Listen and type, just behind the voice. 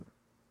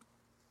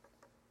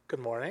Good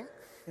morning.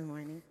 Good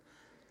morning.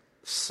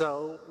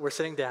 So we're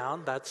sitting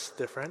down. That's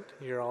different.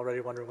 You're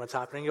already wondering what's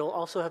happening. You'll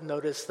also have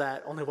noticed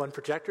that only one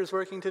projector is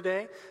working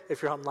today.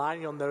 If you're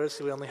online, you'll notice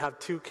we only have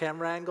 2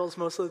 camera angles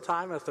most of the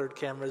time. A third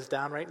camera is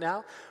down right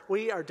now.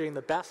 We are doing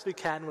the best we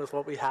can with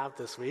what we have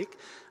this week,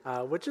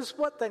 which is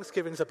what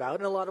Thanksgiving's about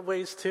in a lot of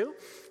ways too.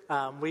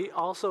 We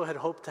also had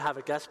hoped to have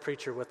a guest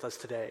preacher with us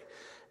today.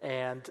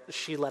 And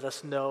she let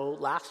us know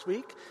last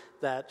week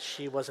that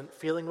she wasn't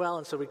feeling well,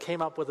 and so we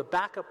came up with a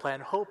backup plan,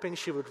 hoping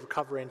she would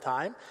recover in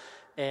time.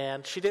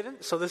 And she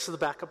didn't, so this is the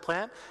backup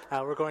plan.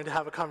 We're going to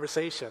have a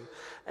conversation.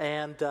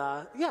 And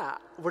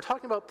we're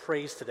talking about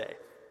praise today.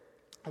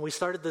 And we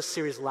started this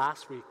series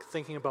last week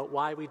thinking about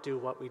why we do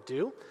what we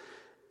do.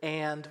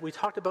 And we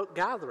talked about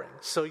gathering.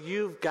 So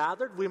you've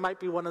gathered. We might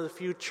be one of the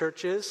few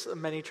churches,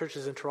 many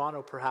churches in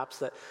Toronto perhaps,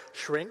 that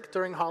shrink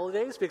during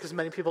holidays because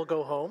many people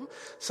go home.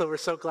 So we're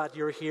so glad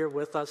you're here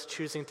with us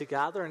choosing to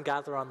gather and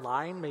gather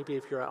online, maybe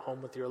if you're at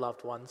home with your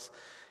loved ones.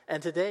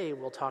 And today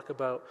we'll talk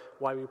about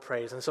why we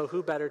praise. And so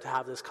who better to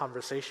have this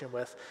conversation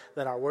with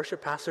than our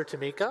worship pastor,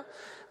 Temeka.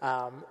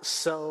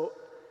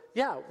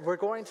 We're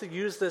going to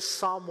use this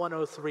Psalm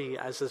 103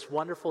 as this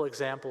wonderful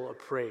example of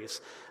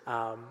praise.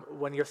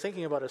 When you're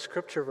thinking about a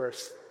scripture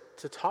verse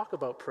to talk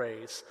about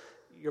praise,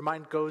 your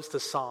mind goes to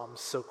Psalms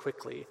so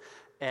quickly.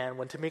 And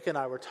when Temeka and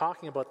I were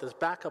talking about this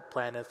backup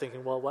plan and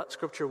thinking, well, what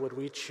scripture would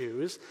we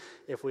choose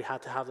if we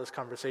had to have this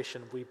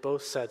conversation, we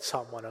both said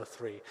Psalm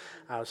 103.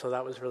 So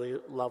that was really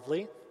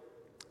lovely.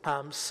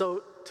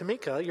 So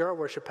Temeka, you're our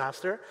worship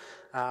pastor,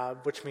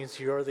 which means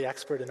you're the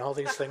expert in all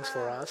these things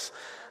for us.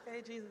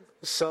 Okay, Jesus.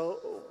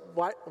 So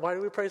why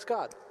do we praise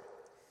God?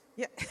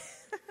 Yeah,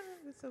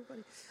 it's so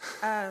funny.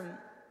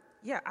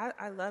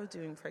 I love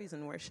doing praise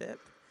and worship,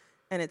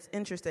 and it's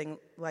interesting.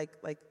 Like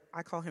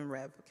I call him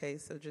Rev. Okay,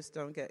 so just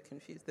don't get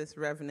confused. This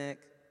Rev Nick,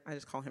 I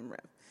just call him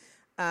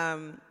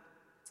Rev.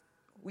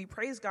 We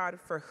praise God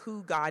for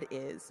who God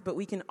is, but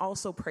we can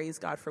also praise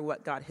God for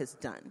what God has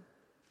done.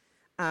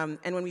 And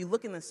when we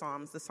look in the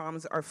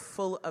Psalms are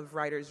full of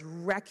writers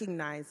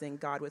recognizing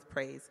God with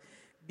praise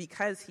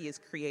because he is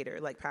creator,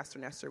 like Pastor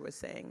Nestor was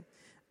saying.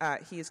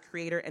 He is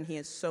creator and he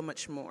is so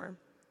much more.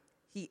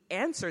 He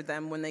answered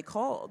them when they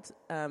called.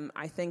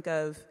 I think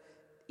of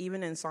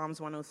even in Psalms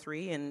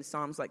 103 and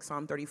Psalms like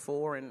Psalm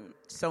 34 and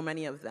so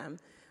many of them,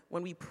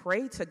 when we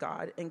prayed to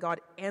God and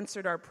God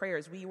answered our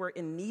prayers, we were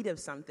in need of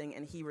something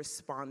and he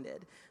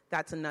responded.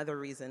 That's another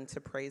reason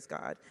to praise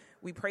God.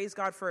 We praise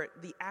God for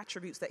the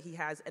attributes that he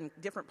has and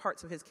different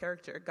parts of his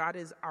character. God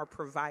is our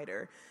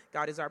provider.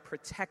 God is our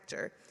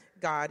protector.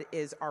 God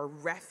is our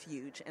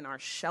refuge and our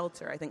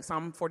shelter. I think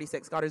Psalm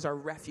 46, God is our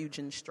refuge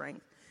and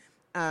strength.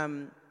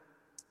 And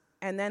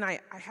then I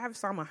have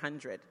Psalm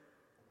 100.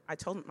 I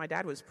told him, my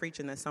dad was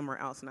preaching this somewhere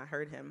else, and I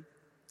heard him.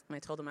 And I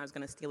told him I was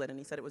going to steal it, and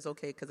he said it was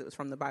okay because it was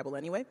from the Bible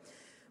anyway.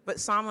 But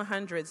Psalm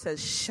 100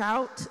 says,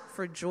 "Shout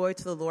for joy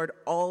to the Lord,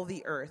 all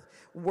the earth.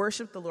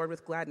 Worship the Lord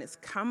with gladness.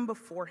 Come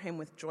before him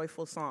with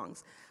joyful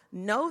songs.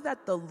 Know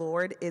that the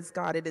Lord is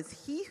God. It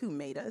is he who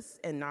made us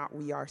and not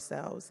we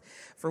ourselves.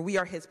 For we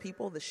are his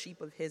people, the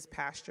sheep of his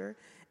pasture.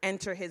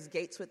 Enter his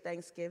gates with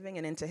thanksgiving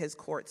and into his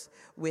courts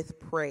with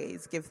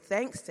praise. Give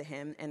thanks to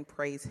him and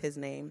praise his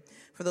name.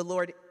 For the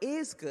Lord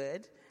is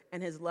good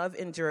and his love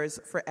endures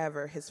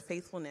forever. His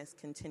faithfulness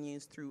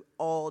continues through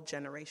all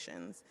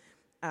generations."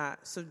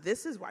 So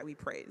this is why we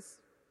praise.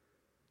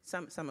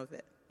 Some of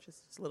it,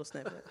 just a little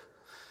snippet.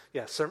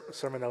 Yeah,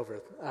 sermon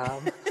over.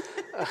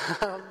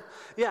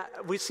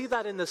 We see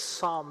that in this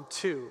psalm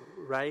too,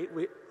 right?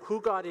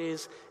 Who God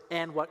is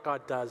and what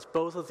God does,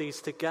 both of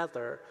these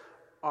together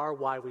are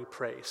why we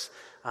praise.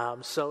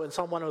 So in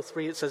Psalm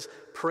 103 it says,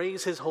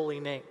 praise his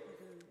holy name.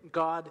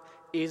 God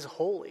is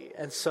holy,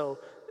 and so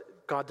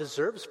God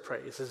deserves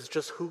praise. This is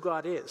just who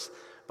God is.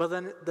 But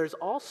then there's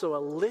also a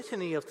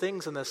litany of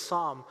things in this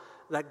psalm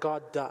that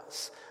God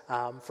does.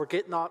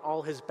 Forget not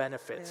all his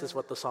benefits, is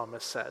what the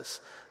psalmist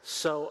says.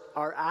 So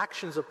our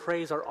actions of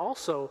praise are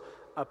also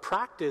a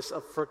practice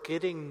of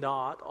forgetting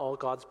not all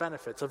God's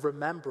benefits, of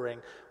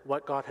remembering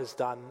what God has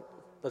done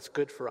that's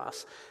good for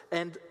us.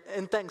 And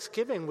in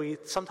Thanksgiving, we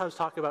sometimes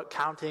talk about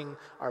counting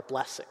our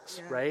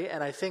blessings, right?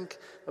 And I think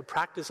a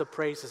practice of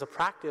praise is a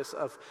practice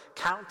of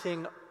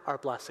counting our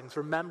blessings,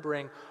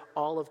 remembering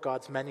all of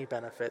God's many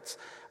benefits.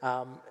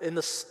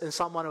 In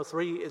Psalm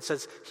 103, it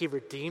says, he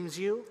redeems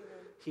you,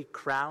 he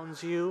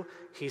crowns you,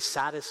 he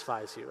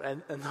satisfies you.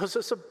 And those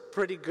are some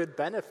pretty good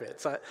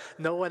benefits.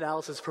 No one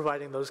else is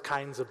providing those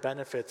kinds of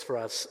benefits for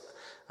us.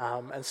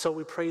 And so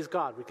we praise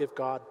God. We give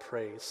God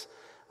praise.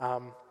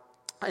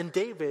 And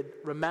David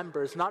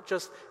remembers, not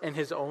just in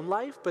his own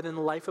life, but in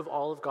the life of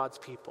all of God's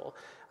people.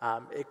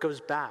 It goes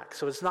back.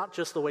 So it's not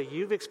just the way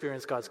you've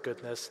experienced God's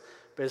goodness,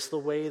 but it's the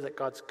way that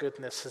God's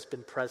goodness has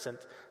been present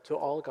to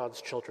all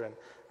God's children.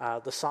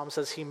 The psalm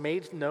says he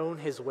made known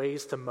his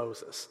ways to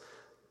Moses.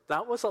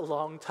 That was a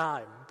long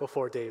time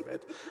before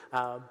David,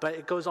 but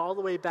it goes all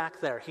the way back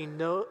there. He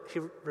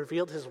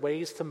revealed his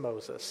ways to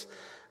Moses.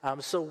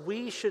 So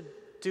we should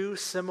do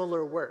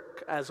similar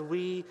work. As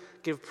we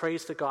give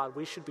praise to God,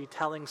 we should be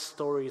telling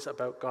stories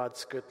about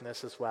God's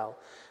goodness as well.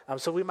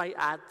 So we might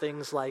add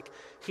things like,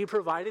 he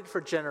provided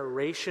for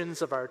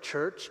generations of our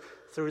church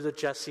through the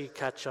Jesse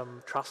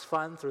Ketchum Trust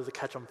Fund, through the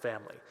Ketchum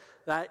family.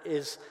 That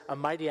is a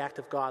mighty act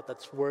of God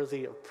that's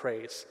worthy of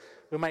praise.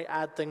 We might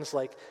add things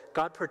like,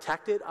 God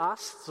protected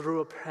us through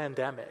a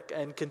pandemic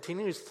and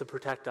continues to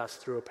protect us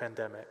through a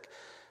pandemic.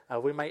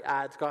 We might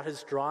add, God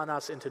has drawn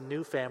us into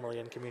new family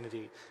and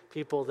community,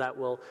 people that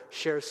will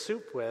share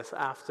soup with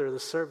after the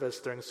service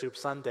during Soup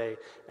Sunday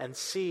and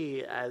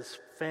see as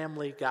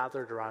family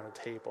gathered around a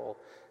table.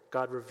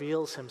 God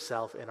reveals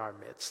himself in our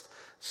midst.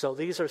 So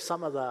these are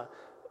some of the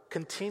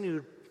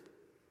continued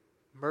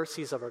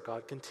mercies of our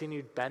God,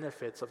 continued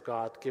benefits of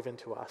God given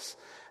to us.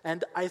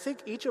 And I think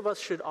each of us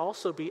should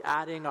also be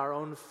adding our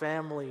own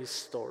family's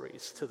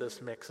stories to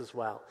this mix as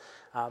well.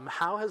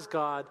 How has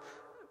God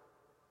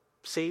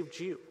saved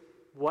you?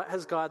 What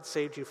has God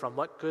saved you from?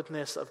 What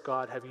goodness of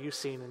God have you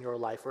seen in your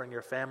life or in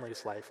your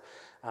family's life?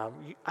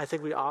 I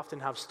think we often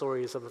have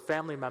stories of a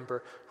family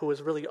member who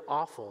was really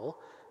awful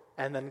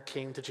and then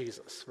came to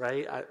Jesus,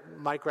 right?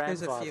 My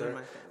grandfather, There's a few in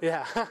my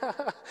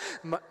family.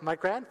 Yeah, my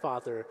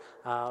grandfather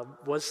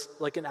was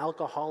like an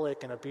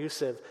alcoholic and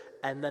abusive,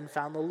 and then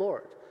found the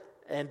Lord.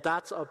 And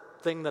that's a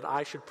thing that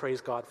I should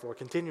praise God for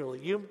continually.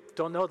 You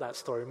don't know that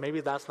story.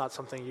 Maybe that's not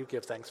something you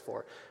give thanks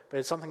for, but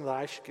it's something that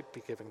I should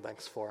be giving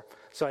thanks for.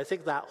 So I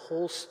think that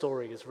whole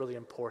story is really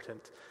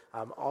important.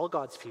 All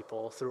God's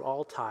people through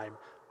all time,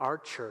 our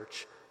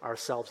church,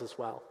 ourselves as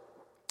well.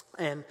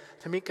 And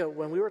Temeka,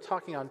 when we were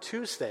talking on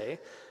Tuesday,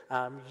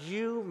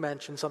 you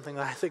mentioned something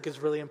that I think is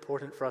really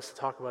important for us to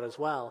talk about as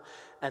well,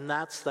 and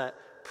that's that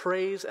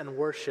praise and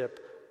worship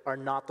are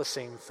not the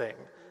same thing.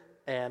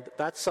 And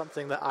that's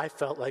something that I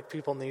felt like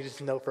people needed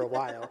to know for a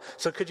while.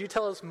 So could you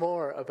tell us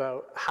more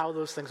about how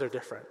those things are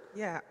different?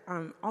 Yeah,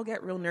 I'll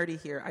get real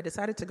nerdy here. I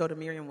decided to go to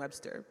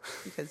Merriam-Webster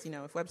because,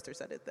 if Webster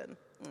said it, then.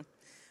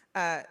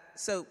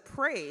 So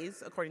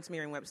praise, according to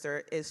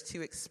Merriam-Webster, is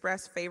to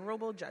express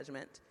favorable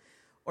judgment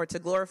or to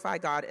glorify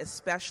God,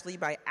 especially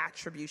by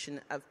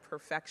attribution of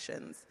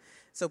perfections.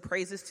 So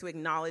praise is to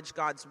acknowledge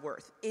God's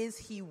worth. Is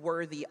he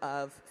worthy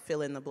of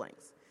fill in the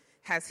blanks?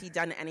 Has he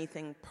done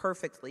anything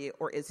perfectly,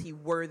 or is he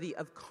worthy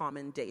of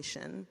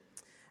commendation?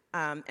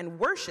 And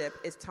worship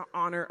is to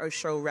honor or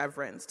show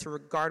reverence, to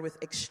regard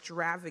with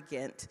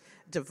extravagant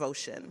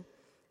devotion.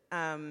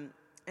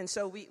 And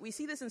so we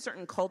see this in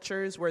certain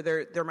cultures where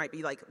there might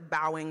be like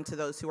bowing to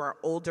those who are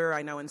older.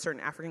 I know in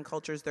certain African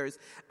cultures there's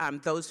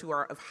those who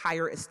are of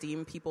higher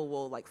esteem. People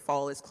will like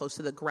fall as close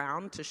to the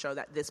ground to show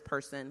that this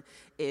person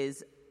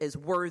is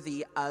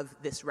worthy of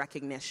this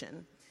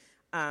recognition.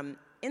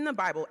 In the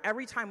Bible,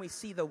 every time we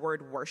see the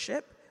word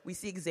worship, we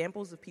see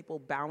examples of people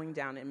bowing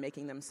down and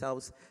making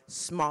themselves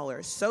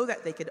smaller so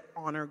that they could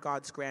honor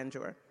God's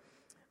grandeur.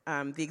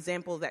 The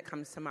example that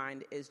comes to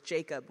mind is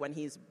Jacob when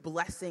he's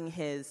blessing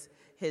his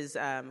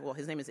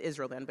name is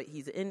Israel then, but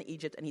he's in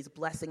Egypt and he's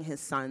blessing his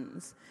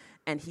sons.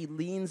 And he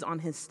leans on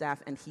his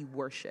staff and he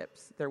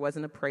worships. There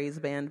wasn't a praise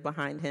band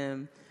behind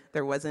him.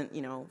 There wasn't,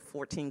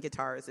 14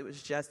 guitars. It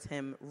was just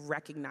him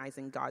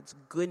recognizing God's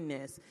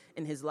goodness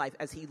in his life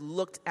as he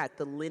looked at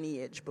the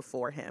lineage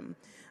before him.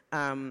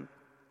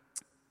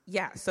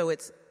 So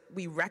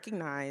we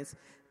recognize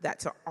that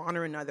to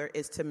honor another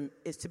is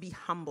to be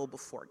humble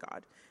before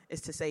God, is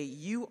to say,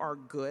 you are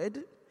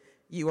good,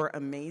 you are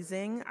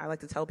amazing. I like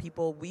to tell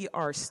people we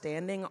are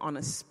standing on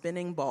a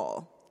spinning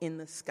ball in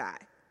the sky,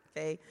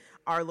 okay?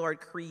 Our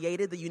Lord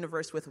created the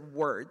universe with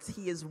words.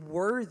 He is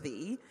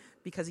worthy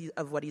because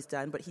of what he's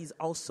done, but he's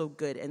also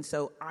good. And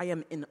so I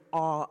am in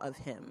awe of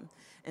him.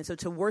 And so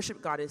to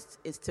worship God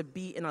is to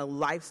be in a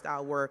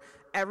lifestyle where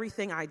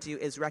everything I do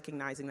is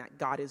recognizing that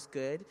God is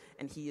good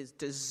and he is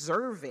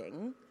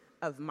deserving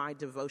of my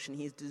devotion.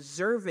 He's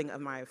deserving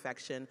of my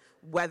affection,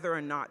 whether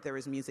or not there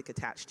is music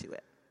attached to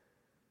it.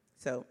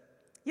 So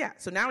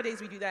nowadays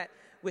we do that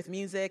with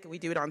music. We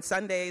do it on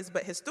Sundays,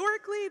 but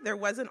historically there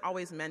wasn't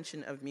always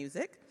mention of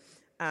music.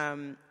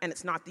 And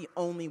it's not the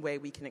only way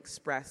we can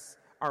express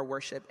our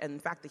worship. And in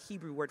fact, the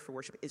Hebrew word for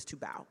worship is to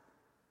bow.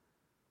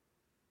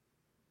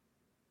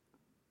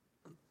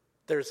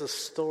 There's a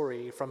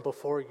story from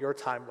before your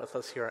time with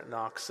us here at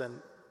Knox, and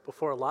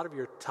before a lot of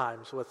your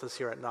times with us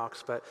here at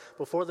Knox, but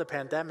before the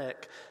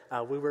pandemic,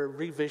 we were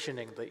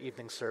revisioning the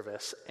evening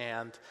service.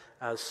 And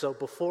so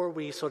before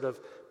we sort of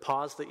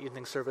paused the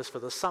evening service for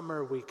the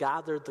summer, we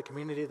gathered the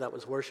community that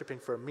was worshiping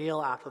for a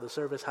meal after the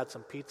service, had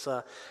some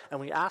pizza, and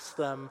we asked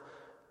them,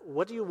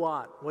 what do you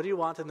want? What do you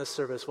want in this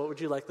service? What would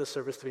you like this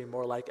service to be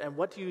more like? And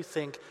what do you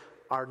think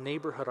our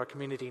neighborhood, our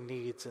community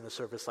needs in a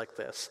service like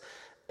this?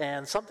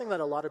 And something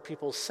that a lot of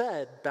people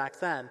said back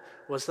then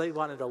was they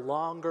wanted a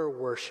longer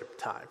worship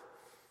time.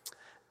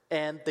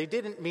 And they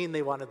didn't mean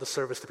they wanted the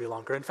service to be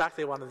longer. In fact,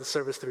 they wanted the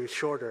service to be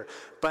shorter.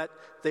 But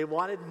they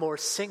wanted more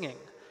singing.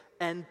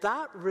 And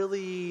that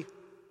really,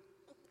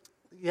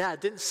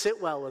 didn't sit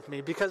well with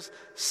me, because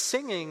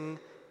singing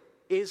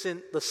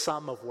isn't the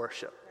sum of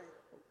worship.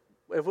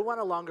 If we want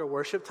a longer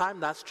worship time,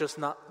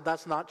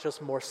 that's not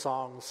just more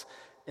songs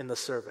in the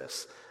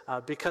service,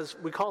 because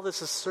we call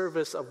this a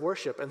service of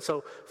worship. And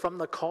so from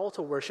the call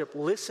to worship,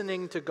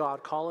 listening to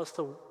God call us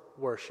to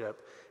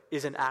worship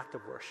is an act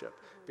of worship,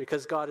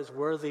 because God is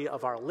worthy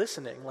of our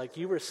listening, like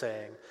you were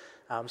saying.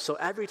 So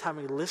every time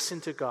we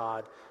listen to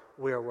God,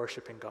 we are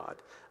worshiping God.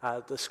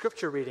 The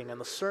scripture reading and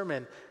the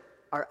sermon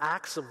are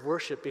acts of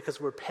worship because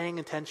we're paying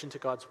attention to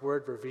God's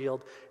word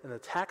revealed in the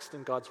text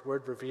and God's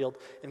word revealed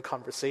in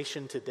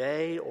conversation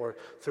today or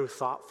through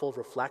thoughtful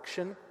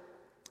reflection.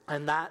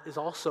 And that is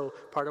also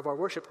part of our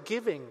worship.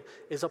 Giving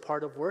is a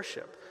part of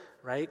worship,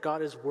 right?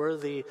 God is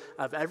worthy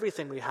of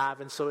everything we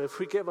have. And so if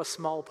we give a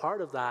small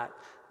part of that,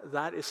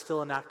 that is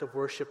still an act of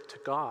worship to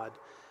God.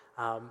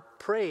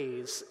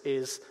 Praise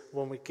is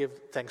when we give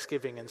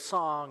thanksgiving in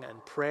song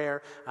and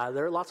prayer.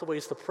 There are lots of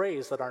ways to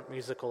praise that aren't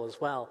musical as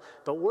well.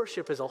 But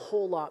worship is a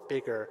whole lot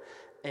bigger.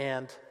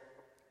 And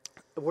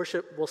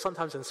worship will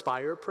sometimes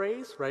inspire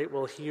praise, right?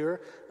 We'll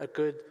hear a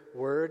good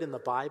word in the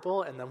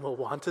Bible, and then we'll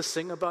want to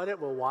sing about it.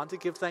 We'll want to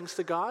give thanks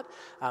to God.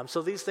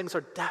 So these things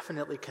are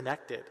definitely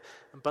connected,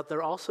 but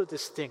they're also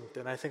distinct,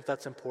 and I think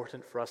that's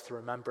important for us to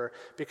remember,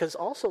 because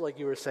also, like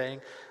you were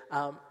saying,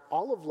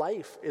 all of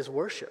life is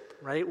worship,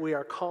 right? We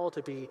are called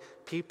to be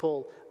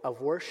people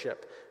of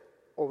worship,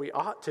 or we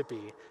ought to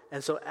be,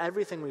 and so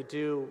everything we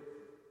do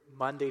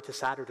Monday to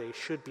Saturday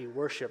should be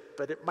worship,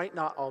 but it might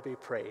not all be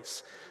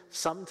praise.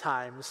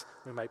 Sometimes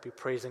we might be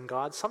praising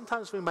God.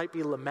 Sometimes we might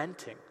be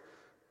lamenting.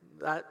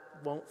 That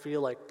won't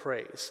feel like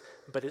praise,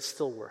 but it's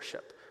still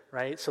worship,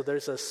 right? So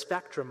there's a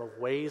spectrum of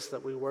ways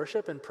that we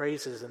worship, and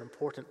praise is an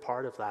important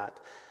part of that.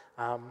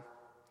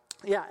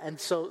 And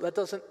so that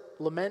doesn't,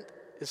 lament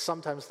is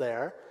sometimes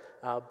there,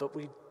 but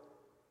we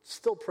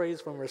still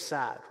praise when we're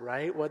sad,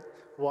 right?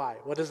 Why?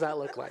 What does that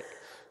look like?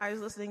 I was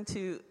listening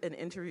to an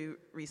interview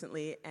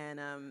recently, and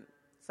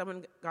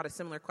someone got a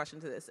similar question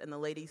to this, and the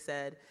lady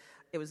said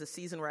it was a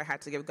season where I had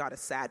to give God a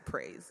sad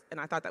praise. And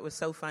I thought that was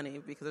so funny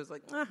because it was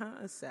like,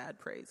 a sad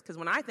praise. Because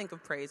when I think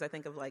of praise, I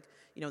think of like,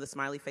 the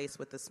smiley face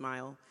with the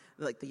smile,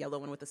 like the yellow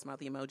one with the smile,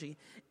 the emoji.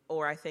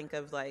 Or I think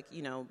of like,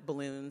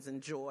 balloons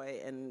and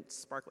joy and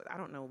sparkle. I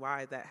don't know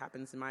why that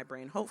happens in my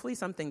brain. Hopefully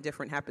something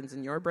different happens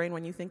in your brain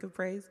when you think of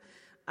praise.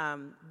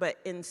 But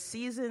in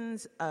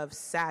seasons of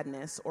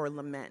sadness or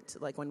lament,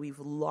 like when we've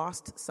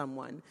lost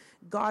someone,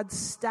 God's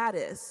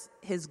status,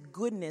 his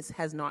goodness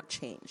has not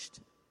changed.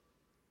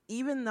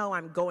 Even though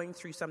I'm going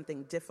through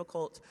something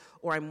difficult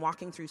or I'm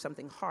walking through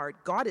something hard,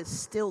 God is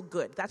still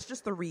good. That's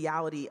just the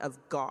reality of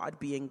God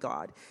being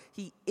God.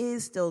 He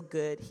is still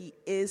good. He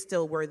is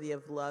still worthy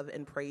of love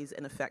and praise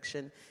and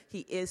affection.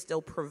 He is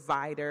still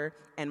provider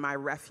and my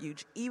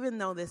refuge. Even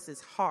though this is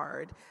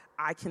hard,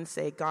 I can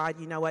say, God,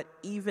 you know what?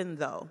 Even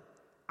though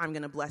I'm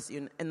going to bless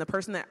you. And the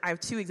person I have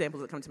two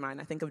examples that come to mind.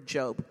 I think of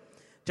Job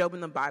in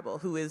the Bible,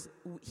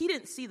 he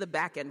didn't see the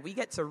back end. We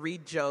get to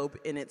read Job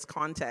in its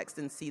context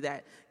and see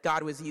that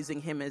God was using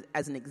him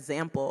as an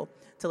example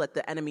to let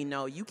the enemy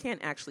know, you can't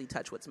actually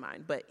touch what's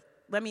mine, but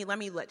let me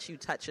let you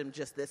touch him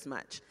just this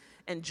much.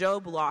 And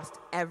Job lost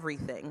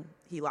everything.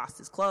 He lost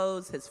his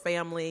clothes, his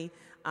family,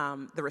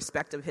 the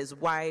respect of his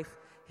wife,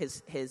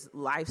 his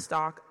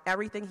livestock,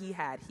 everything he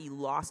had, he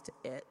lost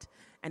it.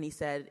 And he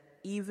said,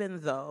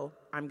 even though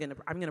I'm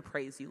gonna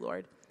praise you,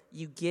 Lord.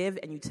 You give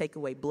and you take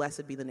away.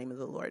 Blessed be the name of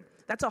the Lord.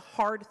 That's a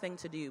hard thing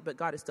to do, but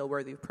God is still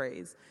worthy of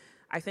praise.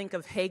 I think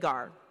of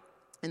Hagar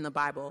in the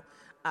Bible,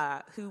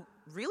 who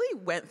really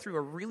went through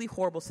a really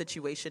horrible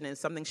situation and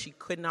something she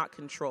could not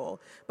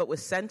control, but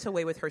was sent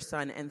away with her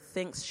son and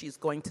thinks she's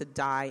going to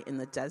die in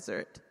the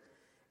desert,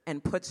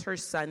 and puts her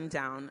son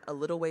down a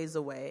little ways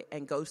away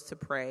and goes to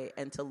pray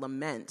and to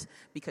lament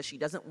because she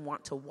doesn't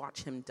want to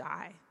watch him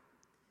die.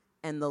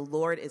 And the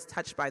Lord is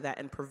touched by that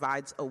and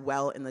provides a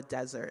well in the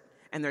desert.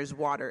 And there's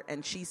water.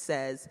 And she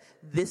says,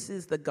 this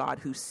is the God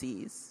who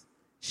sees.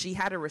 She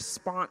had a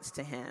response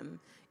to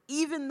him.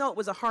 Even though it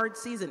was a hard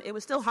season, it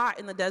was still hot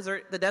in the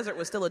desert. The desert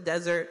was still a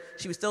desert.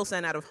 She was still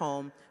sent out of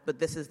home. But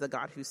this is the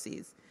God who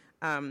sees.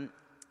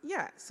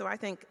 So I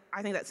think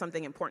that's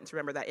something important to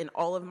remember, that in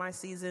all of my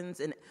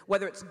seasons, and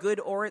whether it's good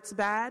or it's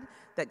bad,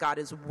 that God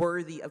is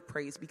worthy of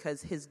praise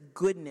because his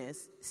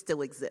goodness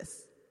still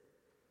exists.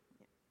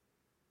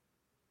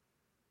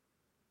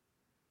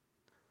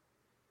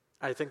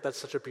 I think that's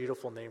such a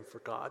beautiful name for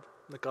God,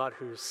 the God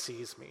who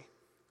sees me,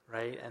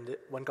 right? And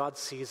when God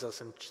sees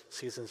us in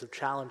seasons of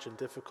challenge and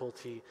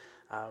difficulty,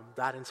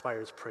 that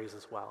inspires praise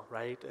as well,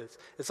 right?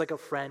 It's like a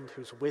friend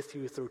who's with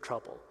you through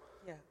trouble,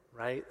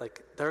 right?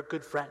 Like they're a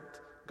good friend.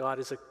 God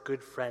is a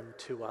good friend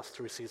to us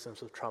through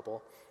seasons of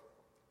trouble.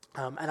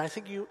 And I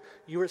think you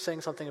were saying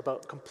something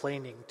about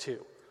complaining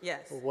too.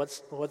 Yes.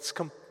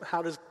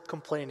 How does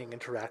complaining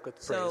interact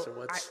with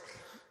praise?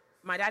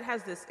 My dad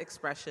has this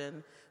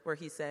expression where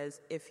he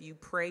says, if you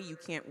pray, you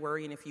can't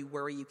worry, and if you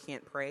worry, you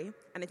can't pray.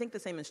 And I think the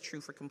same is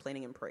true for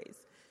complaining and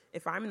praise.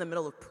 If I'm in the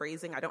middle of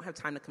praising, I don't have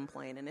time to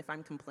complain. And if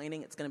I'm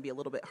complaining, it's going to be a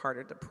little bit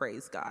harder to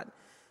praise God.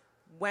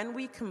 When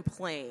we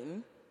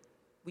complain,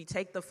 we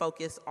take the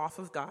focus off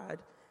of God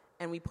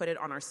and we put it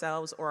on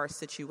ourselves or our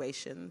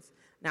situations.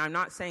 Now, I'm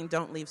not saying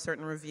don't leave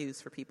certain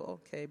reviews for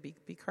people, okay?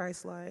 Be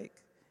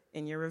Christ-like.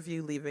 in your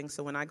review leaving,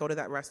 so when I go to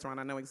that restaurant,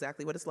 I know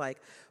exactly what it's like.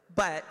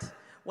 But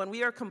when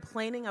we are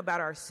complaining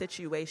about our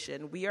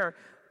situation, we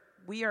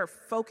are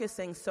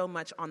focusing so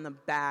much on the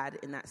bad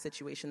in that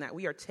situation that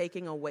we are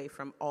taking away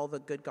from all the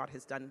good God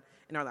has done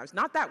in our lives.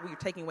 Not that we are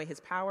taking away his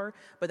power,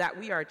 but that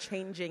we are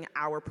changing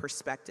our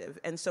perspective.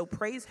 And so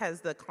praise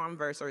has the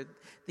converse or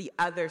the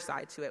other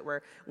side to it,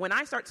 where when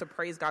I start to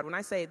praise God, when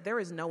I say, there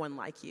is no one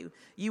like you,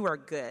 you are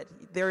good.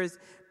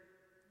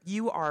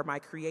 You are my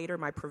creator,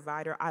 my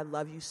provider. I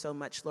love you so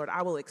much, Lord.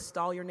 I will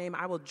extol your name.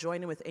 I will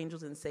join in with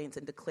angels and saints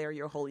and declare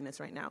your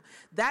holiness right now.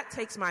 That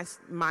takes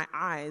my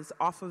eyes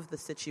off of the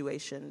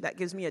situation. That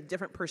gives me a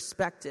different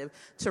perspective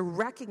to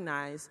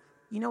recognize,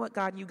 you know what,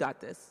 God, you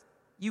got this.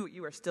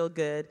 You are still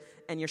good,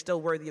 and you're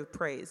still worthy of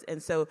praise.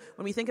 And so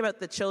when we think about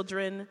the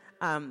children,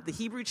 the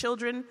Hebrew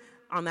children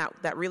on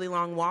that really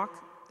long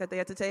walk that they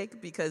had to take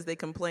because they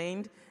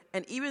complained,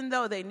 and even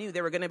though they knew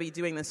they were going to be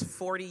doing this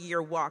 40-year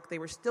walk, they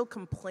were still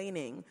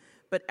complaining.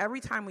 But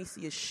every time we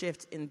see a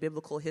shift in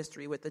biblical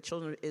history with the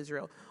children of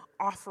Israel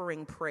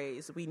offering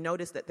praise, we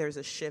notice that there's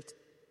a shift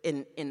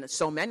in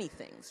so many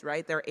things,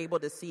 right? They're able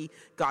to see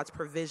God's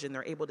provision.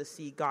 They're able to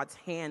see God's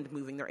hand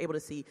moving. They're able to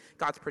see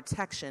God's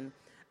protection.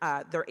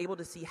 They're able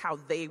to see how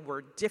they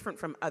were different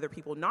from other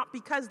people, not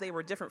because they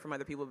were different from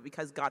other people, but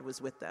because God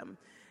was with them.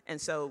 And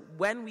so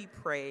when we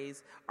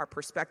praise, our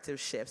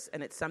perspective shifts,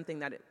 and it's something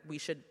that we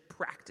should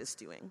practice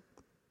doing.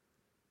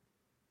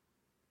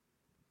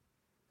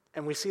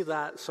 And we see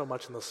that so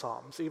much in the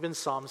Psalms, even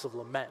Psalms of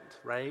lament,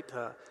 right?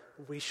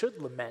 We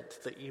should lament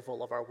the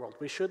evil of our world.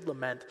 We should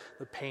lament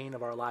the pain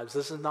of our lives.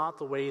 This is not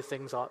the way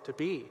things ought to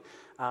be.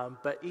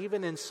 But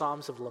even in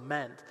Psalms of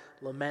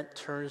lament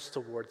turns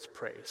towards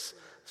praise.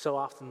 So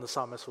often the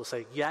psalmist will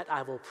say, yet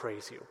I will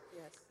praise you.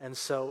 Yes. And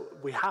so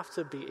we have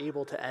to be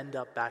able to end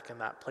up back in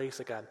that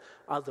place again.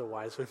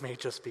 Otherwise, we may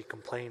just be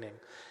complaining.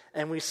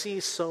 And we see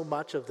so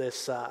much of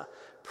this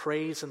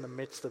praise in the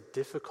midst of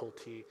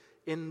difficulty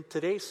in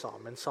today's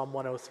psalm, in Psalm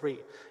 103.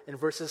 In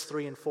verses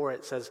 3 and 4,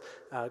 it says,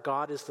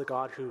 God is the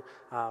God who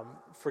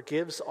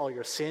forgives all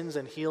your sins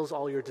and heals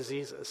all your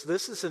diseases.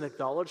 This is an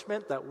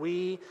acknowledgement that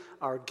we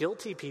are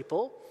guilty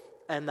people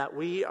and that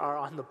we are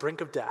on the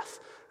brink of death,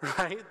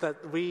 right?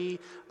 That we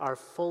are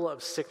full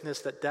of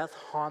sickness, that death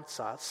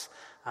haunts us.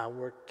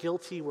 We're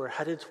guilty, we're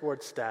headed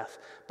towards death,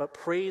 but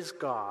praise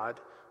God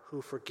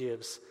who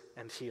forgives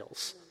and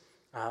heals,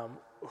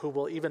 who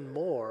will even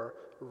more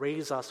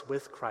raise us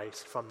with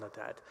Christ from the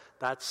dead.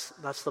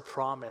 That's the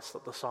promise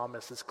that the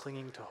psalmist is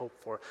clinging to hope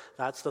for.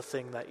 That's the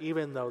thing that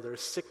even though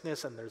there's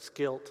sickness and there's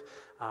guilt,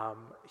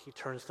 he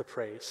turns to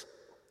praise.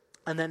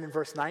 And then in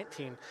verse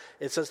 19,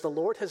 it says, the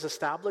Lord has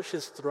established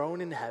his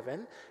throne in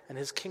heaven, and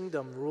his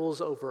kingdom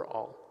rules over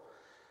all.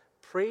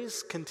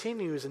 Praise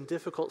continues in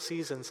difficult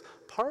seasons,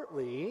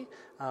 partly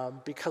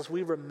because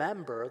we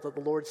remember that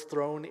the Lord's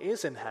throne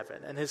is in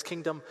heaven, and his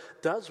kingdom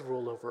does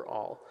rule over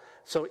all.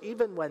 So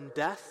even when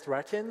death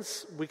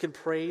threatens, we can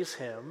praise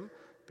him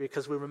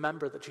because we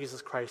remember that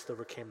Jesus Christ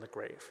overcame the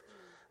grave.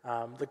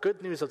 The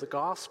good news of the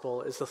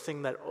gospel is the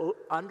thing that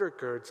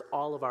undergirds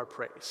all of our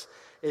praise.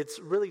 It's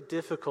really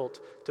difficult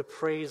to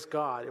praise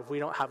God if we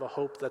don't have a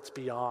hope that's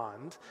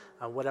beyond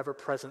whatever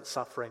present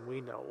suffering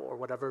we know or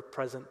whatever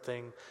present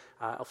thing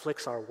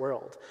afflicts our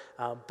world.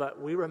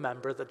 But we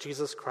remember that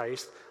Jesus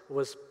Christ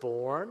was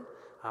born,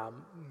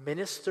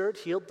 ministered,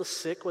 healed the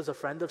sick, was a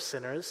friend of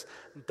sinners,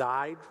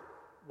 died,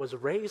 was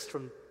raised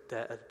from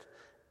dead,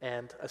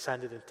 and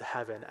ascended into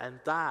heaven. And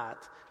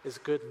that is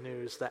good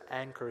news that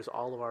anchors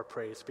all of our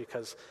praise,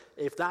 because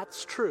if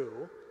that's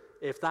true,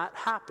 if that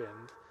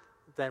happened,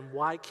 then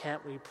why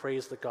can't we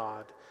praise the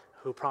God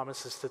who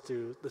promises to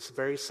do this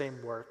very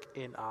same work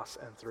in us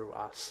and through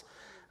us?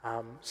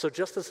 So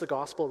just as the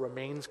gospel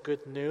remains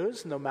good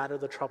news, no matter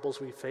the troubles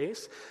we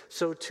face,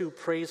 so too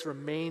praise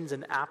remains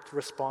an apt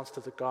response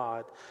to the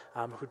God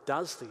who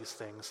does these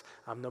things,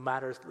 no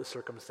matter the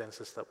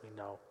circumstances that we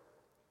know.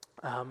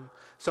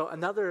 So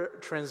another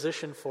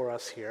transition for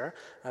us here.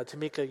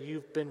 Temeka,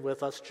 you've been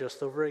with us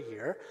just over a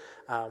year,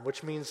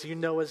 which means you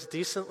know us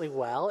decently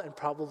well and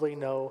probably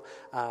know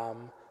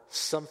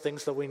some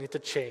things that we need to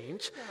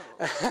change.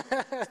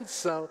 And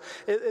so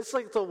it's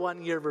like the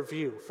 1-year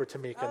review for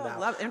Temeka now.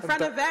 Love, in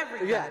front of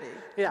everybody.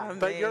 Yeah.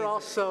 But you're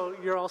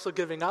also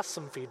giving us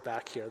some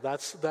feedback here.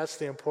 That's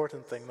the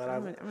important thing.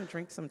 I'm gonna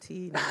drink some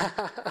tea now.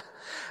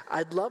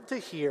 I'd love to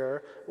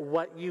hear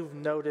what you've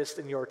noticed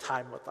in your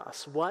time with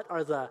us. What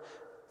are the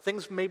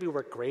things maybe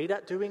we're great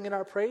at doing in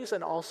our praise,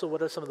 and also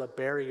what are some of the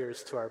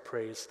barriers to our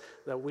praise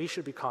that we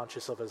should be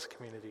conscious of as a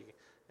community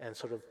and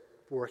sort of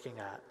working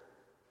at?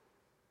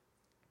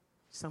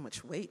 So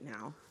much weight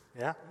now.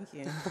 Yeah.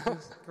 Thank you.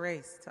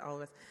 Grace to all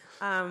of us.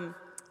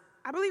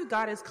 I believe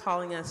God is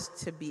calling us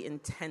to be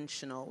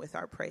intentional with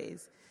our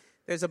praise.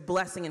 There's a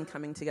blessing in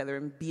coming together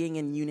and being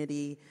in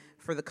unity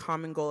for the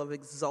common goal of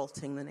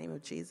exalting the name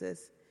of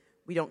Jesus.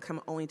 We don't come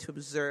only to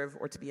observe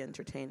or to be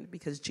entertained,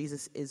 because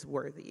Jesus is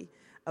worthy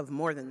of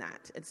more than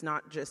that. It's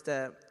not just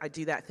I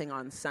do that thing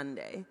on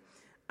Sunday.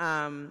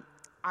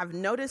 I've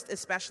noticed,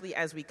 especially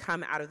as we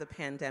come out of the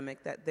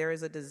pandemic, that there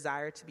is a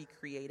desire to be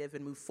creative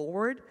and move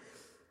forward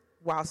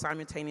while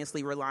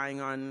simultaneously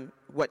relying on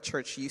what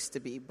church used to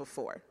be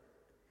before,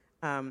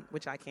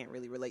 which I can't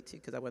really relate to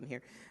because I wasn't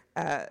here.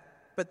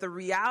 But the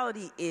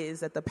reality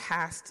is that the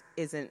past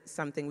isn't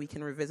something we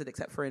can revisit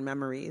except for in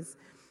memories.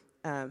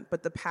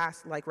 But the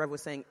past, like Rev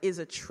was saying, is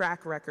a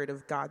track record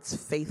of God's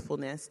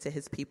faithfulness to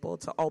his people,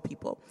 to all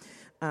people.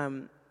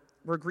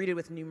 We're greeted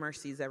with new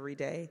mercies every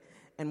day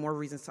and more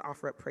reasons to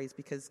offer up praise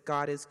because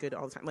God is good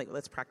all the time. Like,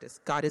 let's practice.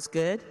 God is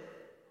good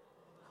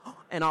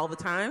and all the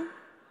time.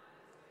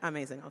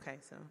 Amazing. Okay,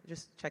 so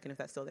just checking if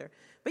that's still there.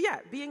 But yeah,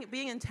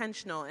 being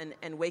intentional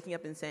and waking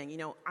up and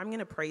saying, I'm going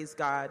to praise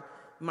God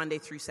Monday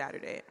through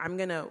Saturday. I'm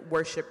going to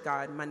worship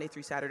God Monday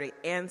through Saturday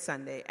and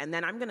Sunday. And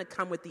then I'm going to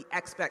come with the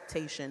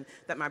expectation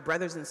that my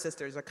brothers and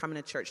sisters are coming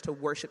to church to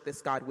worship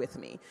this God with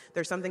me.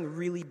 There's something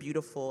really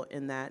beautiful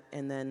in that,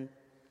 and then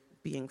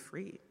being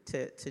free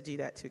to do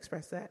that, to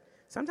express that.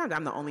 Sometimes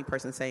I'm the only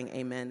person saying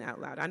amen out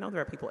loud. I know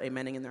there are people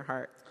amening in their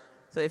heart.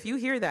 So if you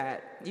hear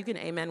that, you can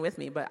amen with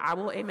me, but I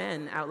will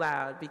amen out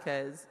loud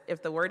because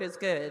if the word is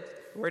good,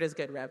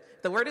 Rev.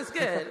 If the word is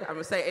good, I'm going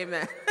to say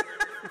amen.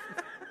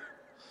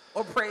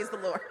 Or praise the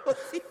Lord. We'll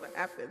see what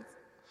happens.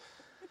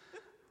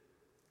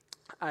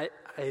 I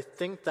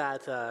think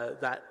that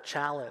that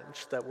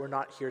challenge that we're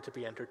not here to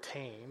be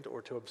entertained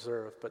or to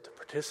observe, but to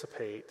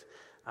participate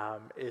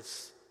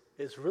is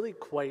really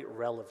quite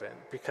relevant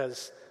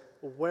because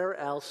where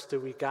else do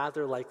we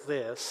gather like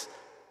this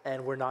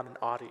and we're not an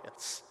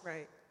audience?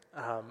 Right.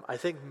 I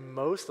think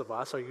most of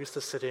us are used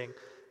to sitting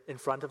in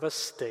front of a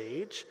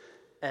stage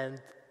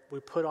and we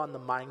put on the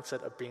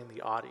mindset of being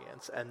the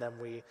audience, and then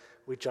we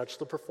judge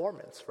the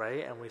performance,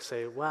 right? And we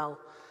say, well,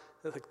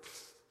 like,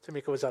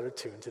 Temeka was out of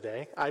tune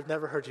today. I've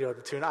never heard you out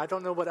of tune. I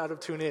don't know what out of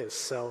tune is,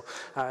 so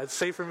it's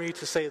safe for me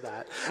to say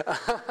that.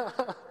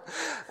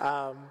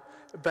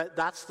 But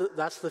that's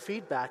the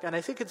feedback, and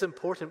I think it's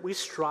important. We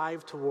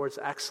strive towards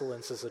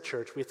excellence as a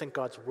church. We think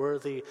God's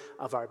worthy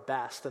of our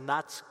best, and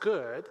that's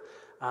good,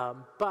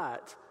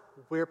 but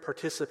we're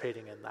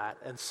participating in that.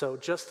 And so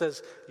just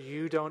as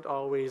you don't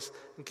always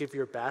give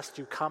your best,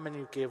 you come and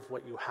you give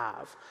what you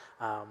have.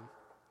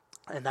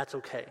 And that's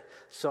okay.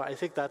 So I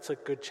think that's a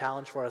good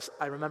challenge for us.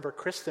 I remember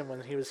Kristen,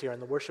 when he was here,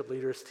 and the worship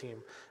leaders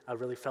team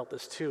really felt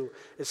this too.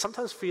 It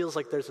sometimes feels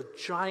like there's a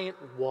giant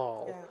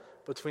wall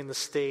between the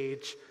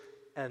stage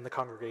and the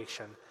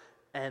congregation.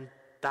 And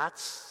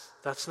that's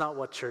not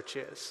what church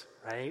is,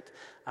 right?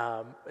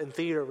 In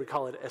theater, we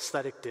call it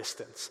aesthetic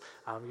distance.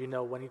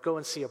 When you go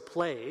and see a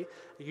play,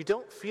 you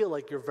don't feel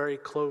like you're very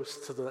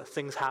close to the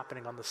things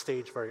happening on the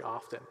stage very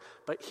often.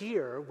 But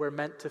here, we're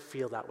meant to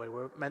feel that way.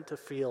 We're meant to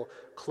feel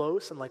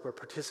close and like we're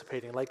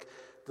participating. Like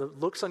the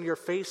looks on your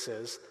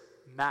faces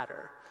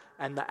matter.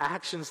 And the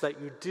actions that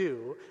you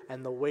do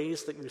and the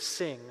ways that you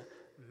sing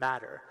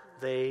matter.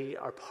 They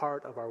are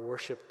part of our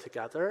worship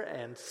together.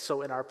 And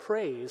so in our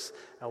praise,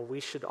 we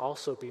should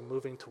also be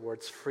moving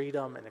towards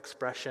freedom and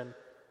expression.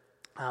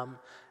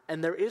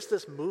 And there is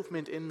this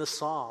movement in the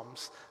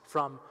Psalms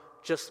from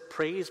just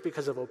praise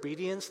because of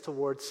obedience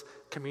towards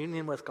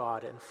communion with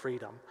God and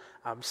freedom.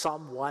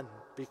 Psalm 1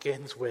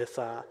 begins with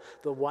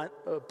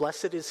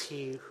blessed is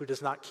he who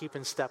does not keep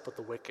in step with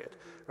the wicked,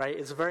 right?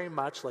 It's very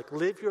much like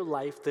live your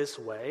life this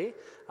way,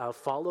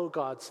 follow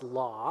God's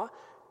law,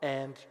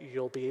 and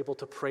you'll be able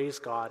to praise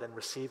God and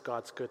receive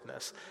God's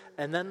goodness.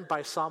 And then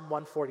by Psalm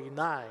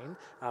 149,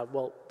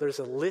 there's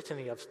a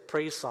litany of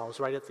praise psalms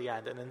right at the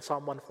end. And in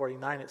Psalm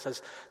 149, it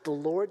says, the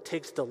Lord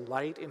takes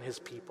delight in his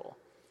people.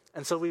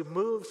 And so we've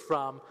moved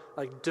from,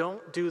 like,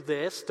 don't do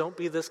this, don't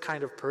be this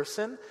kind of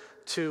person,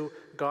 to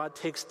God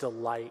takes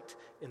delight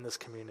in this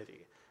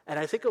community. And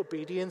I think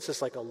obedience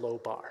is like a low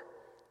bar.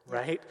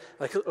 Right?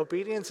 Like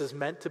obedience is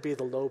meant to be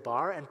the low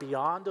bar, and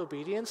beyond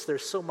obedience,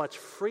 there's so much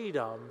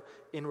freedom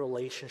in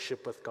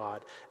relationship with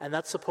God. And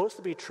that's supposed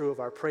to be true of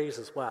our praise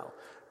as well,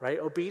 right?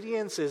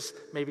 Obedience is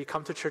maybe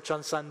come to church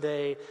on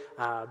Sunday,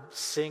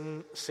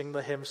 sing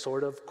the hymn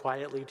sort of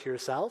quietly to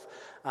yourself,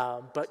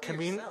 but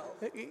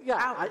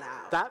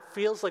that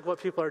feels like what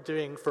people are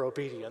doing for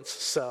obedience.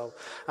 So,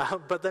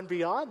 but then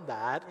beyond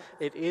that,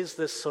 it is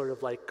this sort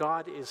of like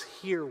God is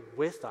here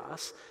with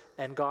us,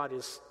 and God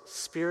is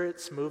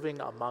spirits moving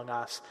among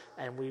us,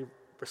 and we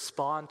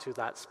respond to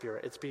that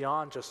spirit. It's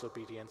beyond just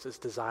obedience. It's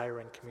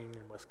desiring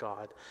communion with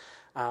God.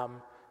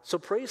 So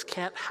praise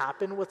can't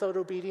happen without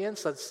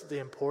obedience. That's the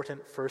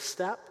important first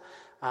step.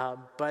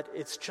 But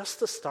it's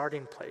just the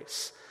starting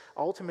place.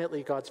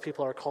 Ultimately, God's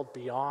people are called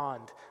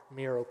beyond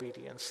mere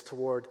obedience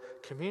toward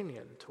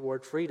communion,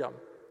 toward freedom.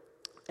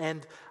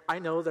 And I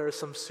know there are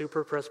some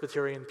super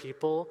Presbyterian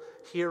people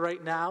here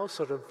right now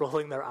sort of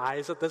rolling their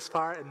eyes at this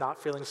part and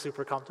not feeling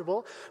super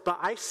comfortable. But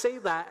I say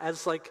that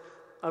as like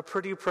a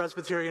pretty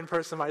Presbyterian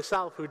person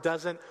myself who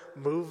doesn't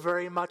move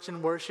very much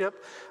in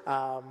worship.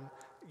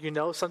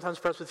 Sometimes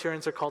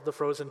Presbyterians are called the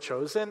frozen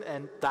chosen,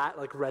 and that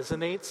like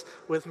resonates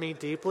with me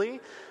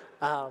deeply.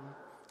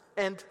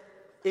 And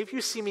if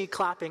you see me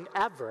clapping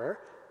ever,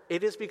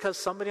 it is because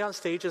somebody on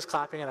stage is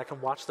clapping and I can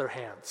watch their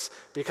hands.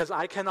 Because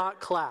I cannot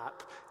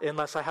clap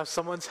unless I have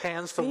someone's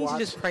hands to You need watch.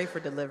 to just pray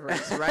for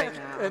deliverance right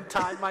now. And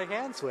tie my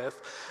hands with.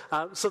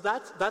 So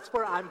that's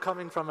where I'm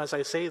coming from as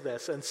I say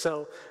this. And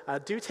so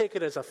do take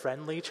it as a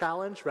friendly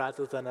challenge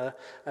rather than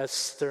a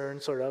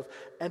stern sort of.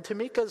 And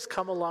Temeka's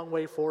come a long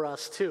way for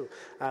us too.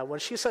 When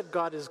she said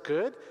God is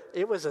good,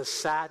 it was a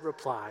sad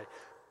reply.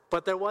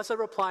 But there was a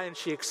reply and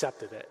she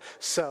accepted it.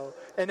 So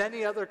in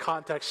any other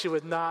context, she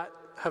would not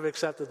have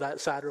accepted that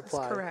sad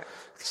reply. That's correct.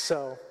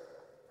 So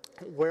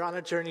we're on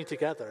a journey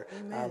together,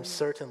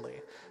 certainly.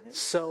 Amen.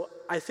 So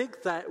I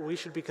think that we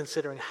should be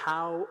considering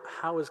how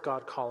is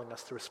God calling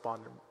us to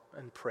respond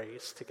in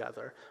praise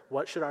together?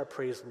 What should our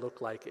praise look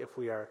like if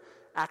we are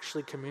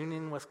actually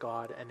communing with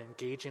God and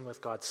engaging with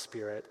God's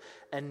Spirit?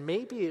 And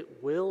maybe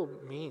it will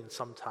mean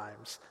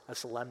sometimes a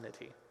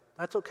solemnity.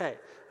 That's okay.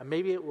 And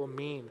maybe it will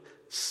mean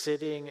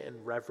sitting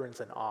in reverence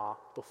and awe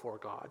before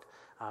God.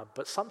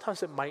 But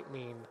sometimes it might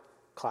mean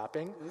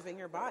clapping. Moving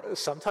your body.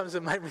 Sometimes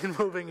it might mean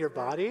moving your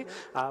body.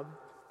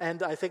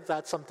 And I think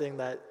that's something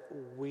that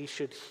we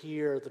should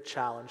hear the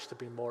challenge to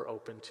be more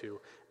open to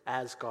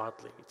as God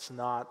leads.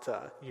 Not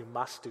you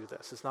must do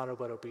this. It's not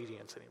about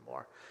obedience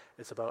anymore.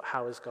 It's about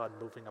how is God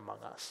moving among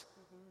us.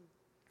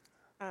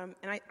 And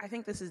I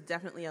think this is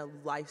definitely a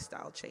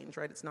lifestyle change,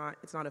 right? It's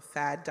not a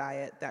fad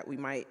diet that we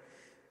might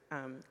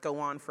go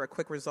on for a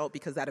quick result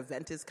because that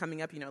event is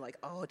coming up, like,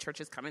 oh,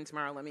 church is coming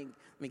tomorrow. Let me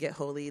get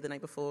holy the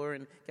night before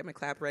and get my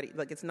clap ready.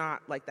 Like, it's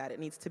not like that. It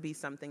needs to be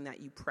something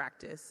that you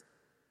practice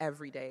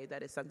every day.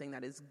 That is something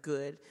that is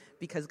good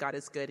because God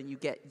is good and you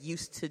get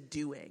used to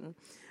doing.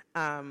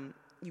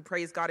 You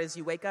praise God as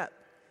you wake up.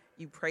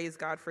 You praise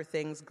God for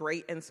things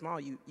great and small.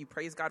 You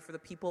praise God for the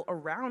people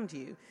around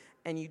you,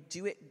 and you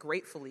do it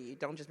gratefully. You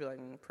don't just be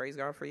like, praise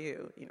God for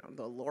you.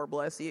 The Lord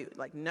bless you.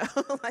 Like, no,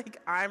 like,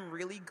 I'm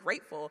really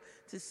grateful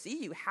to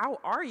see you. How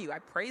are you? I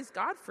praise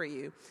God for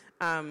you.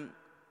 I'll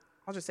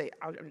just say,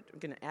 I'm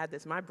going to add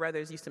this. My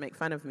brothers used to make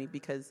fun of me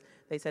because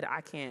they said,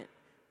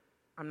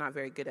 I'm not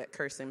very good at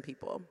cursing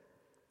people.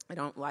 I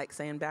don't like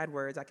saying bad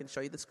words. I can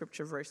show you the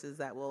scripture verses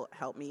that will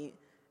help me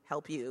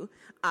help you.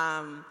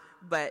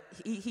 But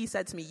he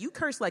said to me, you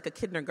curse like a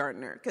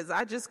kindergartner, because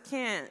I just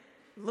can't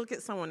look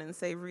at someone and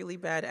say really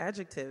bad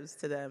adjectives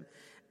to them.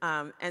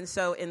 And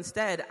so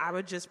instead, I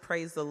would just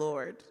praise the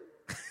Lord.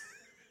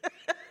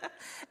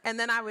 And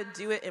then I would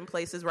do it in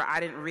places where I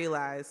didn't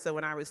realize. So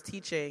when I was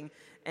teaching,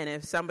 and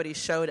if somebody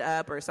showed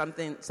up or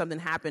something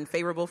happened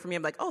favorable for me,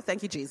 I'm like, oh,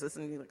 thank you, Jesus.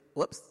 And you're like,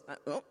 whoops,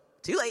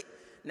 too late.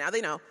 Now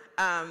they know.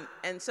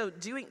 And so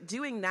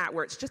doing that,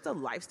 where it's just a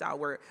lifestyle,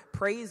 where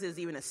praise is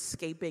even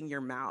escaping your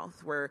mouth,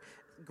 where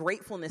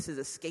gratefulness is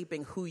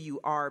escaping who you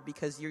are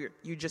because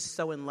you're just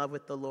so in love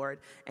with the Lord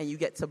and you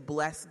get to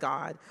bless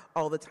God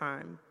all the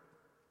time.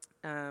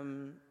 Let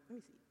me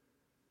see.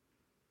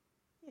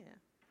 Yeah.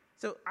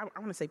 So I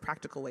want to say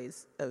practical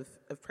ways of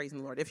praising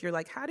the Lord. If you're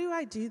like, how do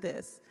I do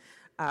this?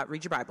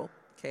 Read your Bible.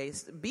 Okay,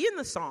 be in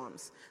the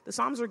Psalms. The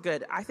Psalms are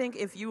good. I think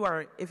if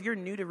you're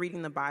new to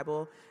reading the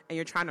Bible and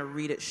you're trying to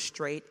read it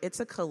straight, it's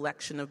a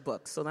collection of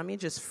books. So let me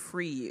just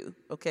free you,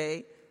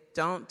 okay?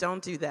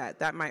 Don't do that.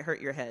 That might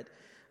hurt your head.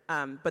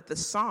 But the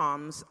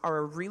Psalms are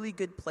a really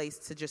good place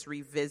to just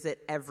revisit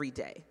every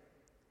day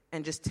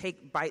and just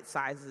take bite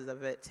sizes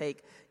of it.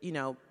 Take,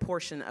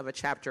 portion of a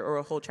chapter or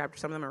a whole chapter.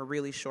 Some of them are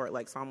really short,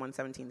 like Psalm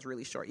 117 is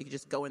really short. You can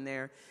just go in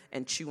there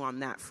and chew on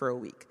that for a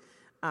week.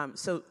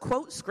 So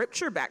quote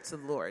scripture back to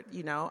the Lord.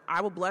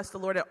 I will bless the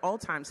Lord at all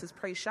times. His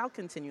praise shall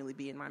continually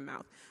be in my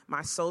mouth.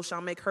 My soul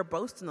shall make her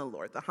boast in the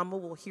Lord. The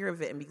humble will hear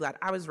of it and be glad.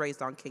 I was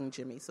raised on King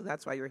Jimmy, so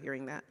that's why you're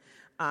hearing that.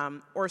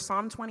 Or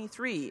Psalm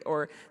 23,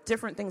 or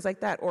different things like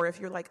that. Or if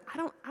you're like, I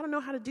don't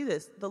know how to do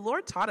this. The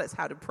Lord taught us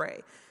how to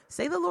pray.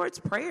 Say the Lord's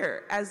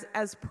Prayer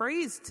as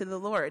praise to the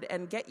Lord,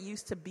 and get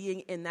used to being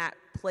in that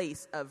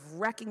place of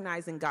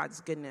recognizing God's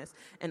goodness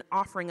and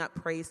offering up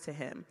praise to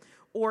him.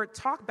 Or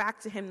talk back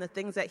to him the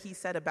things that he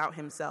said about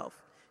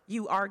himself.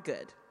 You are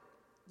good.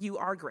 You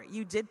are great.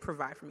 You did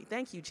provide for me.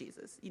 Thank you,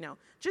 Jesus.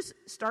 Just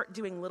start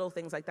doing little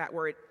things like that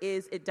where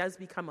it does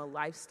become a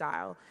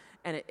lifestyle,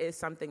 and it is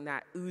something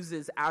that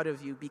oozes out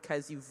of you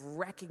because you've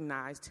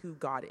recognized who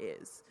God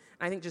is.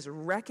 And I think just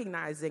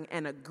recognizing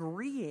and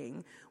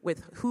agreeing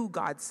with who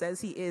God says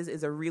he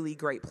is a really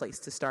great place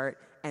to start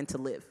and to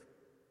live.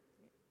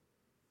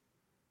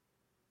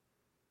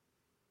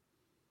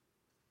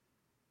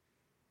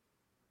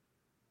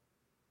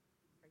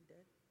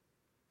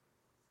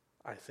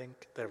 I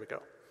think, there we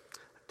go.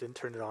 Didn't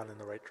turn it on in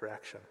the right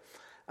direction.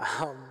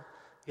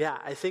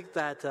 I think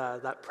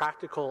that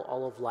practical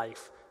all of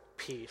life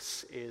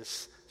piece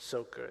is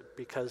so good,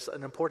 because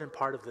an important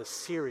part of this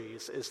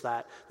series is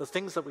that the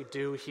things that we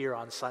do here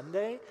on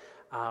Sunday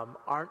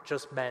aren't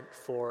just meant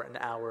for an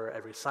hour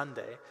every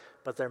Sunday,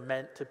 but they're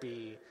meant to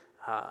be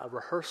a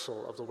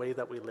rehearsal of the way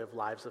that we live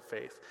lives of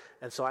faith.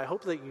 And so I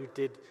hope that you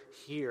did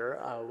hear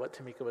what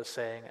Temeka was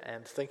saying,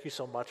 and thank you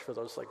so much for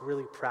those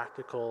really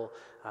practical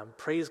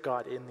praise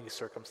God in these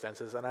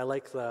circumstances. And I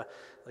like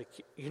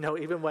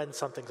even when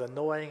something's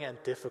annoying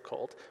and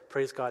difficult,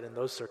 praise God in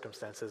those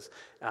circumstances.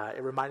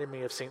 It reminded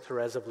me of St.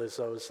 Therese of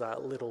Lisieux's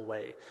Little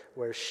Way,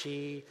 where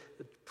she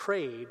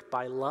prayed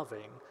by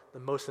loving the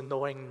most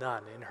annoying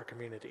nun in her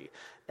community.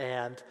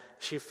 And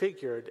she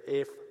figured,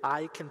 if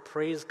I can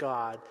praise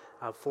God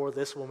for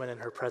this woman in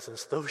her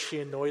presence, though she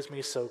annoys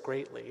me so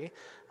greatly,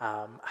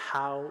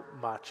 how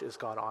much is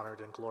God honored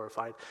and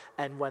glorified?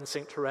 And when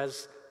St.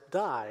 Therese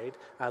died,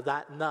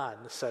 that nun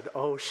said,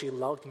 "Oh, she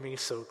loved me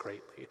so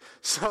greatly."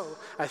 So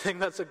I think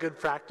that's a good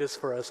practice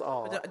for us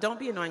all. But don't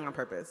be annoying on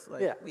purpose.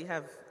 We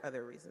have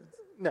other reasons.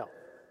 No.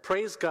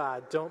 Praise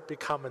God, don't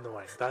become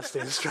annoying. That's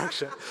the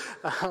instruction.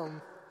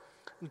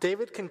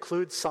 David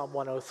concludes Psalm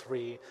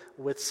 103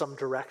 with some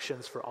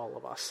directions for all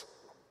of us.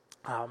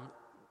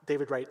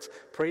 David writes,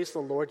 "Praise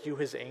the Lord, you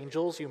his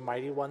angels, you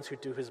mighty ones who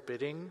do his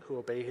bidding, who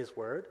obey his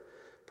word.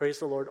 Praise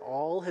the Lord,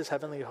 all his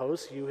heavenly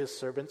hosts, you his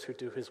servants who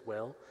do his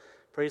will.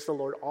 Praise the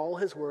Lord, all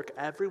his work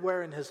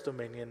everywhere in his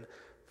dominion.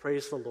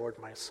 Praise the Lord,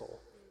 my soul."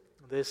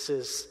 This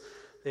is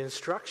the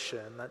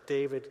instruction that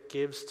David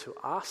gives to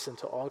us and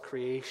to all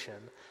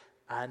creation.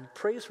 And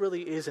praise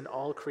really is an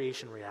all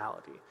creation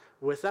reality.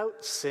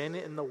 Without sin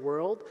in the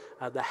world,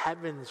 the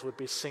heavens would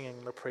be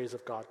singing the praise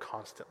of God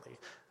constantly.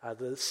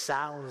 The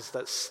sounds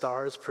that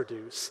stars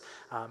produce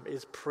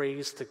is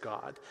praise to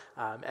God.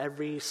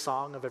 Every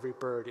song of every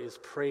bird is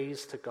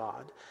praise to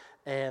God.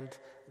 And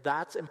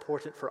that's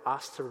important for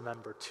us to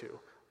remember too.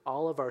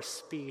 All of our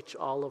speech,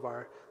 all of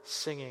our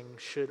singing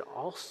should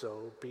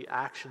also be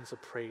actions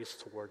of praise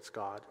towards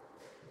God.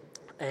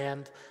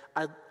 And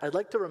I'd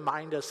like to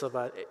remind us of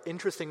an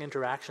interesting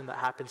interaction that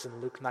happens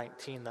in Luke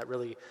 19 that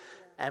really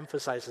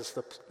emphasizes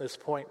this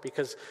point,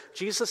 because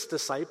Jesus'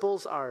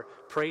 disciples are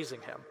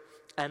praising him,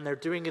 and they're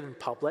doing it in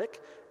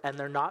public, and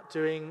they're not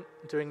doing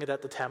it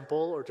at the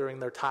temple or during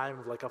their time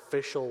of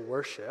official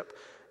worship.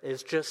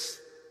 It's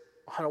just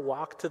on a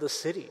walk to the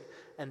city,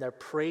 and they're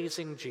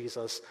praising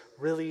Jesus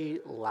really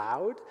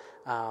loud,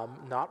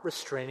 not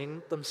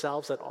restraining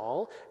themselves at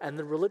all, and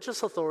the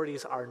religious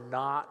authorities are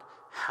not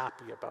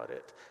happy about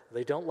it.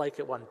 They don't like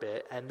it one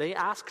bit, and they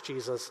ask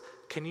Jesus,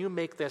 "Can you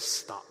make this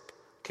stop?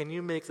 Can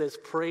you make this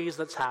praise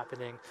that's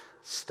happening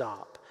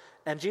stop?"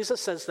 And Jesus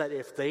says that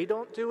if they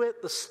don't do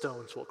it, the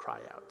stones will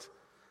cry out.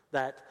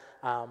 That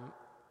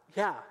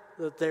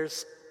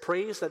there's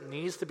praise that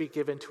needs to be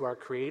given to our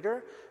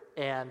Creator,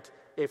 and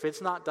if it's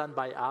not done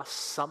by us,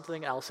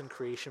 something else in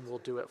creation will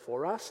do it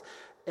for us.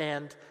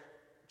 And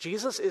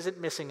Jesus isn't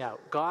missing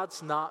out.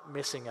 God's not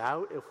missing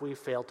out if we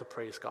fail to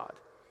praise God,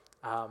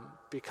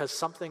 because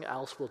something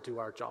else will do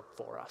our job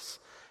for us.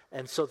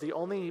 And so the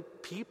only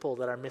people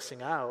that are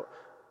missing out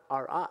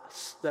are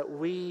us, that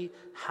we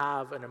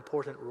have an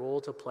important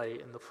role to play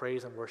in the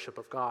praise and worship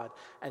of God.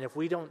 And if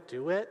we don't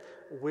do it,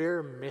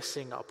 we're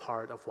missing a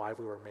part of why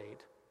we were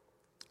made.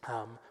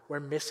 We're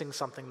missing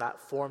something that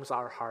forms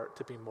our heart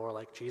to be more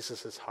like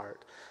Jesus'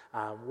 heart.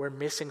 We're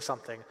missing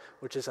something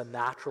which is a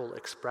natural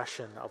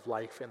expression of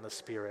life in the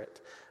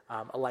Spirit,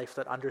 a life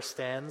that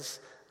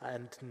understands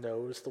and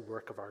knows the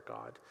work of our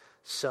God.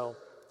 So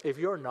if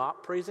you're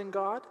not praising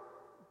God,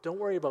 don't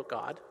worry about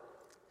God.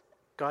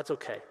 God's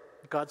okay.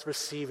 God's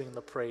receiving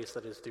the praise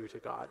that is due to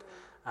God.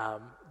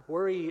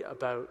 Worry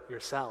about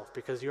yourself,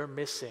 because you're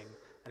missing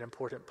an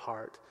important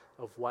part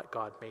of what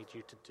God made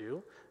you to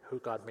do, who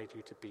God made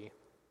you to be.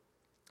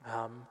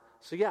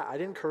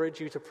 I'd encourage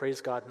you to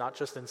praise God not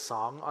just in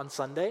song on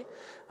Sunday,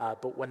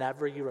 but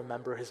whenever you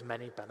remember his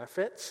many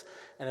benefits,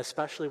 and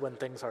especially when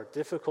things are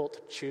difficult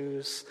to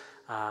choose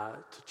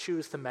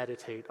to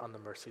meditate on the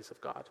mercies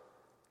of God.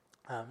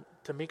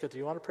 Temeka, do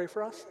you want to pray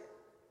for us?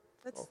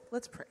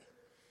 Let's pray.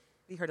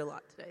 We heard a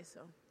lot today,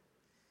 so.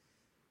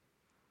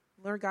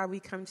 Lord God, we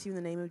come to you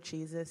in the name of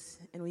Jesus,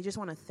 and we just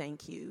want to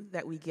thank you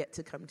that we get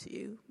to come to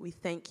you. We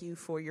thank you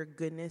for your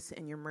goodness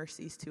and your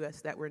mercies to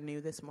us that were new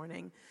this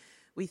morning.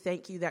 We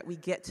thank you that we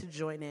get to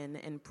join in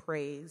and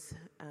praise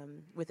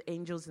with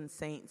angels and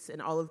saints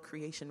and all of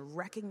creation,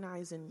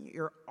 recognizing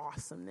your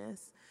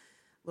awesomeness.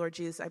 Lord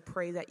Jesus, I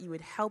pray that you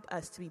would help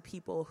us to be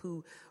people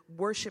who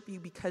worship you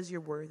because you're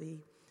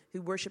worthy,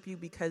 who worship you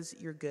because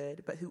you're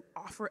good, but who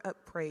offer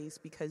up praise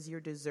because you're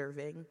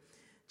deserving.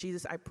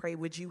 Jesus, I pray,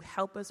 would you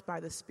help us by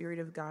the Spirit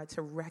of God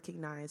to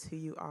recognize who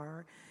you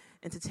are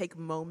and to take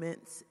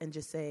moments and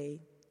just say,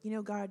 you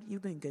know, God,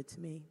 you've been good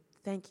to me.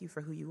 Thank you for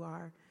who you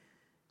are.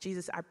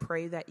 Jesus, I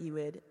pray that you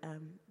would,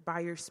 by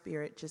your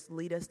Spirit, just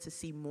lead us to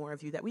see more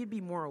of you, that we'd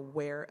be more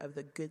aware of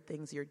the good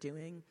things you're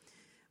doing.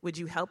 Would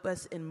you help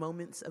us in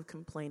moments of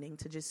complaining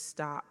to just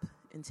stop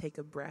and take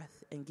a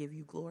breath and give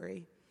you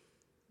glory?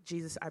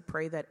 Jesus, I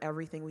pray that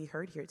everything we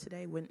heard here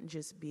today wouldn't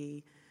just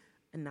be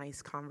a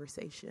nice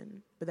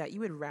conversation, but that you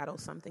would rattle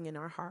something in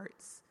our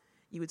hearts.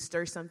 You would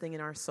stir something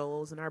in our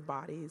souls and our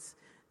bodies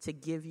to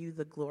give you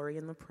the glory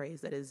and the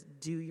praise that is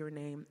due your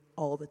name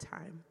all the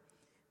time.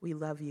 We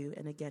love you,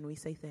 and again, we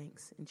say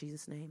thanks. In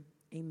Jesus' name,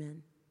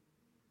 Amen.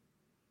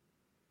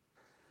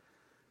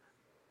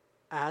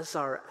 As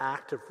our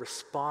act of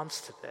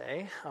response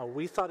today,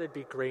 we thought it'd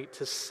be great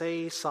to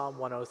say Psalm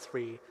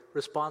 103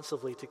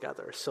 responsively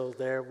together. So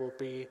there will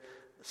be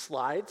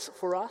slides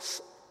for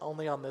us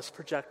only on this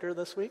projector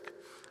this week.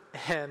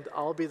 And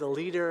I'll be the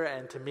leader,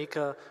 and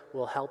Temeka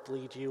will help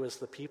lead you as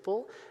the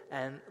people.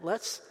 And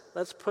let's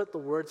put the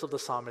words of the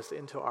psalmist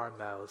into our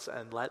mouths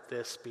and let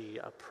this be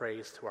a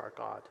praise to our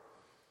God.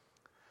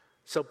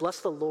 So bless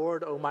the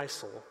Lord, O my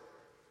soul.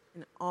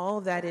 And all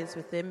that is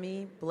within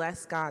me,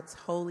 bless God's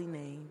holy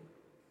name.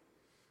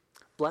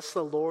 Bless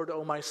the Lord,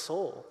 O my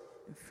soul.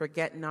 And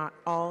forget not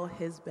all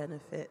his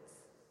benefits.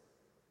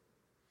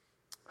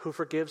 Who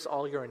forgives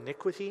all your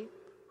iniquity,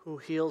 who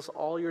heals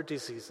all your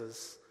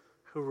diseases,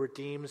 who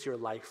redeems your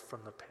life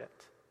from the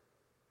pit.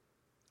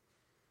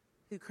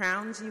 Who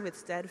crowns you with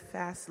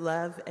steadfast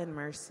love and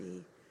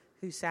mercy,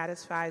 who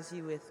satisfies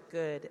you with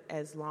good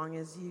as long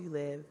as you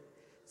live,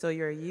 so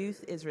your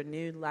youth is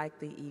renewed like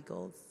the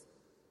eagles.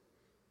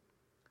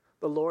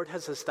 The Lord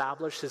has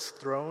established his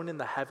throne in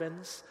the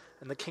heavens,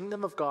 and the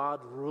kingdom of God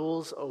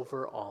rules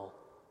over all.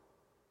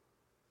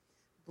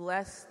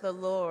 Bless the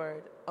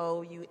Lord,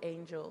 O you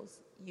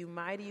angels, you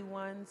mighty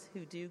ones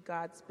who do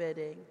God's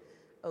bidding,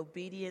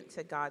 obedient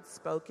to God's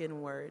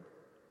spoken word.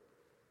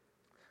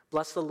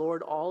 Bless the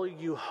Lord, all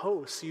you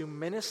hosts, you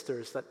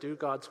ministers that do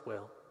God's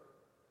will.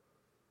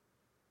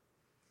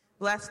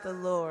 Bless the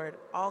Lord,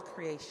 all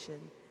creation,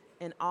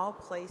 in all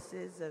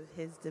places of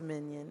his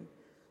dominion.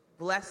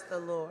 Bless the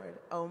Lord,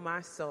 O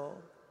my soul.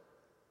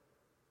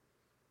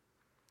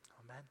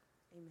 Amen.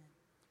 Amen.